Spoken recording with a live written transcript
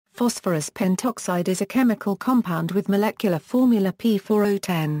Phosphorus pentoxide is a chemical compound with molecular formula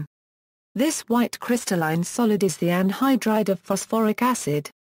P4O10. This white crystalline solid is the anhydride of phosphoric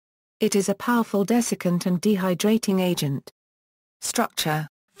acid. It is a powerful desiccant and dehydrating agent. Structure: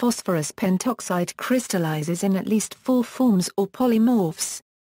 phosphorus pentoxide crystallizes in at least 4 forms or polymorphs.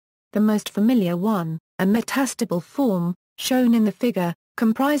 The most familiar one, a metastable form, shown in the figure,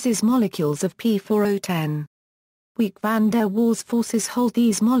 comprises molecules of P4O10. Weak van der Waals forces hold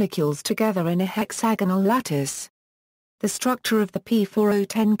these molecules together in a hexagonal lattice. The structure of the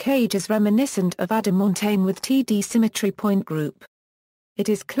P4O10 cage is reminiscent of adamantane with Td symmetry point group. It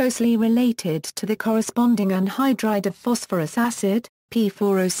is closely related to the corresponding anhydride of phosphorus acid,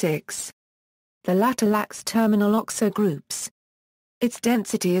 P4O6. The latter lacks terminal oxo groups. Its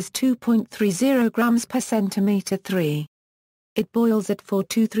density is 2.30 grams per centimeter 3. It boils at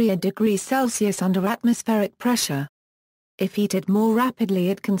 423 degrees Celsius under atmospheric pressure. If heated more rapidly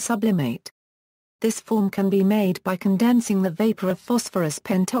it can sublimate. This form can be made by condensing the vapor of phosphorus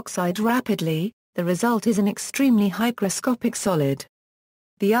pentoxide rapidly. The result is an extremely hygroscopic solid.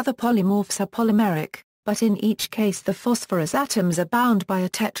 The other polymorphs are polymeric, but in each case the phosphorus atoms are bound by a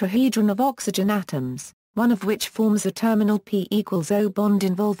tetrahedron of oxygen atoms, one of which forms a terminal P=O bond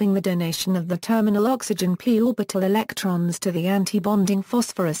involving the donation of the terminal oxygen p orbital electrons to the anti-bonding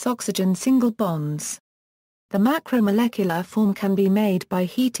phosphorus-oxygen single bonds. The macromolecular form can be made by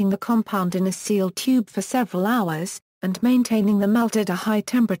heating the compound in a sealed tube for several hours, and maintaining the melt at a high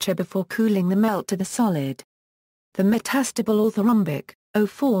temperature before cooling the melt to the solid. The metastable orthorhombic, O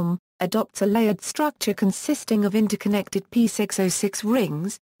form, adopts a layered structure consisting of interconnected P6O6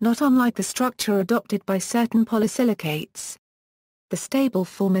 rings, not unlike the structure adopted by certain polysilicates. The stable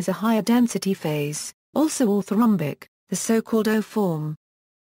form is a higher density phase, also orthorhombic, the so-called O form.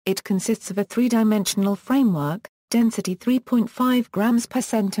 It consists of a three-dimensional framework, density 3.5 grams per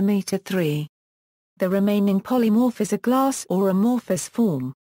centimeter 3. The remaining polymorph is a glass or amorphous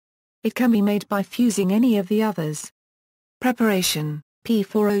form. It can be made by fusing any of the others. Preparation: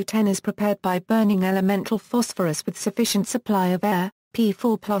 P4O10 is prepared by burning elemental phosphorus with sufficient supply of air,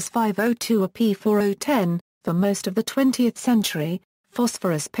 P4 plus 5O2 or P4O10. For most of the 20th century,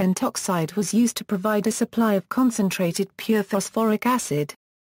 phosphorus pentoxide was used to provide a supply of concentrated pure phosphoric acid.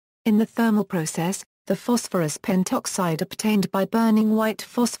 In the thermal process, the phosphorus pentoxide obtained by burning white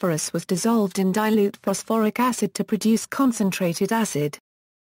phosphorus was dissolved in dilute phosphoric acid to produce concentrated acid.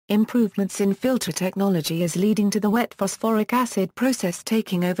 Improvements in filter technology is leading to the wet phosphoric acid process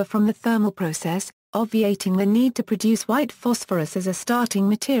taking over from the thermal process, obviating the need to produce white phosphorus as a starting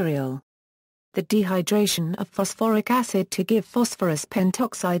material. The dehydration of phosphoric acid to give phosphorus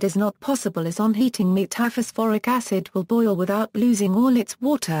pentoxide is not possible as on heating metaphosphoric acid will boil without losing all its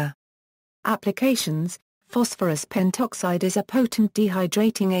water. Applications: phosphorus pentoxide is a potent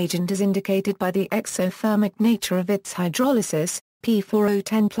dehydrating agent as indicated by the exothermic nature of its hydrolysis,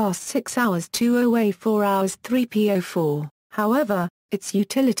 P4O10 plus 6 hours 2OA 4 hours 3PO4. However, its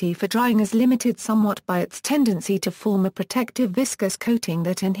utility for drying is limited somewhat by its tendency to form a protective viscous coating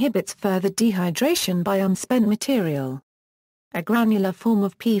that inhibits further dehydration by unspent material. A granular form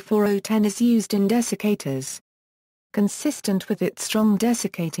of P4O10 is used in desiccators. Consistent with its strong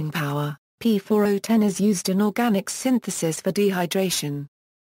desiccating power, P4O10 is used in organic synthesis for dehydration.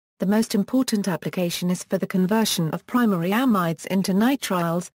 The most important application is for the conversion of primary amides into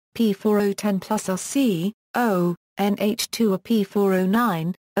nitriles, P4O10 plus RC(O), NH2 or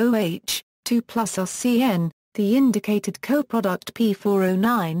P4O9, OH, 2 plus RCN. The indicated coproduct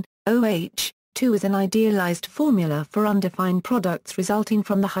P4O9, OH, 2 is an idealized formula for undefined products resulting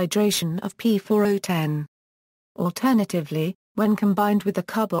from the hydration of P4O10. Alternatively, when combined with the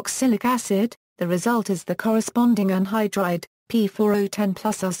carboxylic acid, the result is the corresponding anhydride, P4O10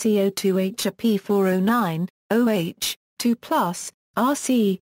 plus RCO2H or P4O9, OH, 2 plus,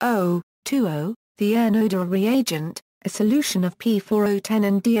 RCO, 2O. The Ernodor reagent, a solution of P4O10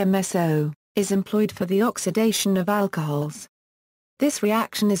 and DMSO, is employed for the oxidation of alcohols. This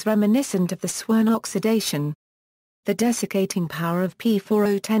reaction is reminiscent of the Swern oxidation. The desiccating power of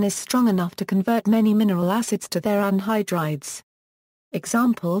P4O10 is strong enough to convert many mineral acids to their anhydrides.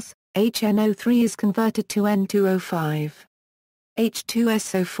 Examples: HNO3 is converted to N2O5.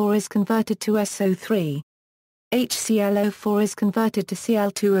 H2SO4 is converted to SO3. HClO4 is converted to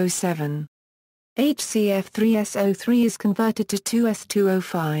Cl2O7. HCF3SO3 is converted to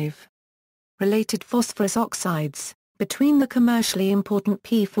 2S2O5. Related phosphorus oxides: between the commercially important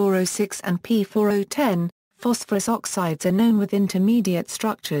P4O6 and P4O10, phosphorus oxides are known with intermediate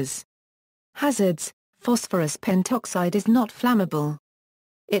structures. Hazards: phosphorus pentoxide is not flammable.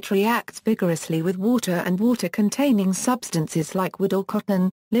 It reacts vigorously with water and water-containing substances like wood or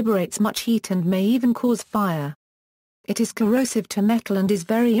cotton, liberates much heat and may even cause fire. It is corrosive to metal and is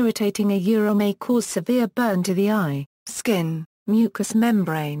very irritating. May cause severe burn to the eye, skin, mucous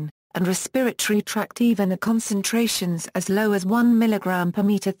membrane, and respiratory tract even at concentrations as low as 1 mg per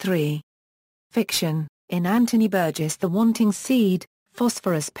meter 3. Fiction. In Anthony Burgess' The Wanting Seed,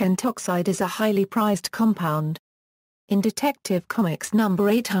 phosphorus pentoxide is a highly prized compound. In Detective Comics number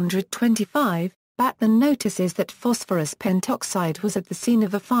 825, Batman notices that phosphorus pentoxide was at the scene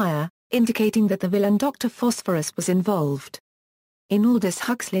of a fire, indicating that the villain Dr. Phosphorus was involved. In Aldous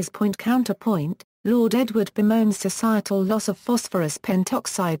Huxley's Point Counterpoint, Lord Edward bemoans societal loss of phosphorus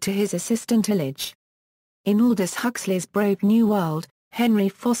pentoxide to his assistant Illich. In Aldous Huxley's Brave New World, Henry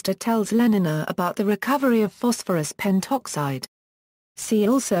Foster tells Lenina about the recovery of phosphorus pentoxide. See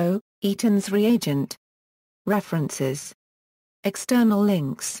also, Eaton's reagent. References. External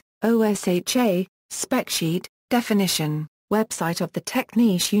links, OSHA, spec sheet, definition, website of the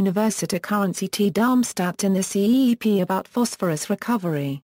Technische Universität T Darmstadt and the CEP about phosphorus recovery.